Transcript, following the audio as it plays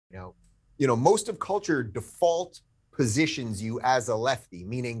most of culture default positions you as a lefty,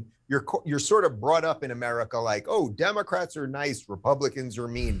 meaning you're sort of brought up in America like, oh, Democrats are nice, Republicans are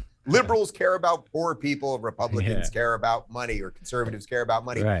mean. Liberals care about poor people, Republicans care about money, or conservatives care about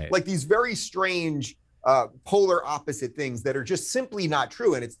money. Right. Like these very strange polar opposite things that are just simply not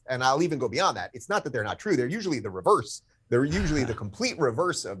true. And I'll even go beyond that. It's not that they're not true. They're usually the reverse. They're usually the complete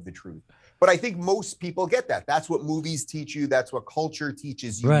reverse of the truth. But I think most people get that. That's what movies teach you. That's what culture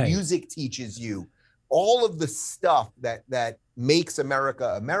teaches you. Right. Music teaches you. All of the stuff that makes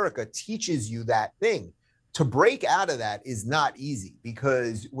America America teaches you that thing. To break out of that is not easy,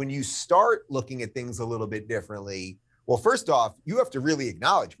 because when you start looking at things a little bit differently, well, first off, you have to really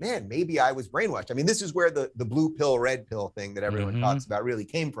acknowledge, man, maybe I was brainwashed. I mean, this is where the blue pill, red pill thing that everyone talks about really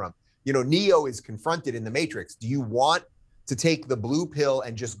came from. Neo is confronted in the Matrix. Do you want to take the blue pill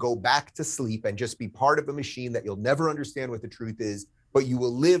and just go back to sleep and just be part of a machine that you'll never understand what the truth is, but you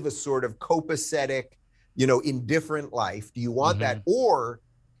will live a sort of copacetic, indifferent life? Do you want that? Or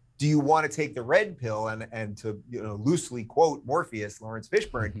do you want to take the red pill and to loosely quote Morpheus, Lawrence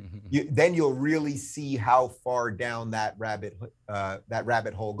Fishburne, then you'll really see how far down that rabbit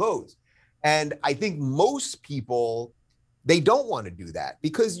hole goes. And I think most people, they don't want to do that,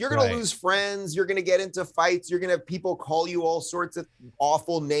 because you're going to lose friends. You're going to get into fights. You're going to have people call you all sorts of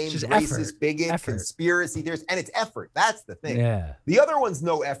awful names, racist, bigot, conspiracy theorists, and it's effort. That's the thing. Yeah. The other one's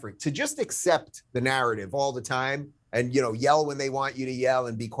no effort. To just accept the narrative all the time and, yell when they want you to yell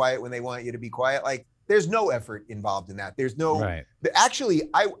and be quiet when they want you to be quiet. Like, there's no effort involved in that. There's no, actually,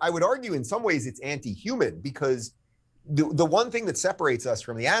 I would argue in some ways it's anti-human, because the one thing that separates us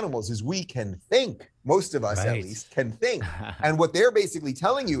from the animals is we can think. Most of us, at least, can think. And what they're basically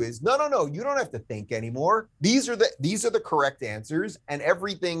telling you is, no, you don't have to think anymore. These are the correct answers, and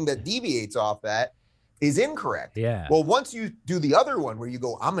everything that deviates off that is incorrect. Yeah. Well, once you do the other one where you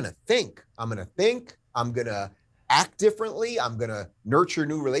go, I'm going to think, I'm going to act differently, I'm going to nurture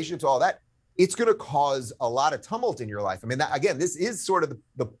new relationships, all that, it's going to cause a lot of tumult in your life. I mean, again, this is sort of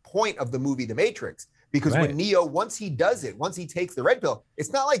the point of the movie The Matrix. Because when Neo, once he takes the red pill,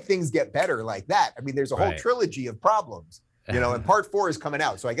 it's not like things get better like that. I mean, there's a whole trilogy of problems, and part 4 is coming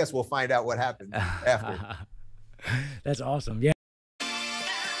out. So I guess we'll find out what happens after. That's awesome. Yeah.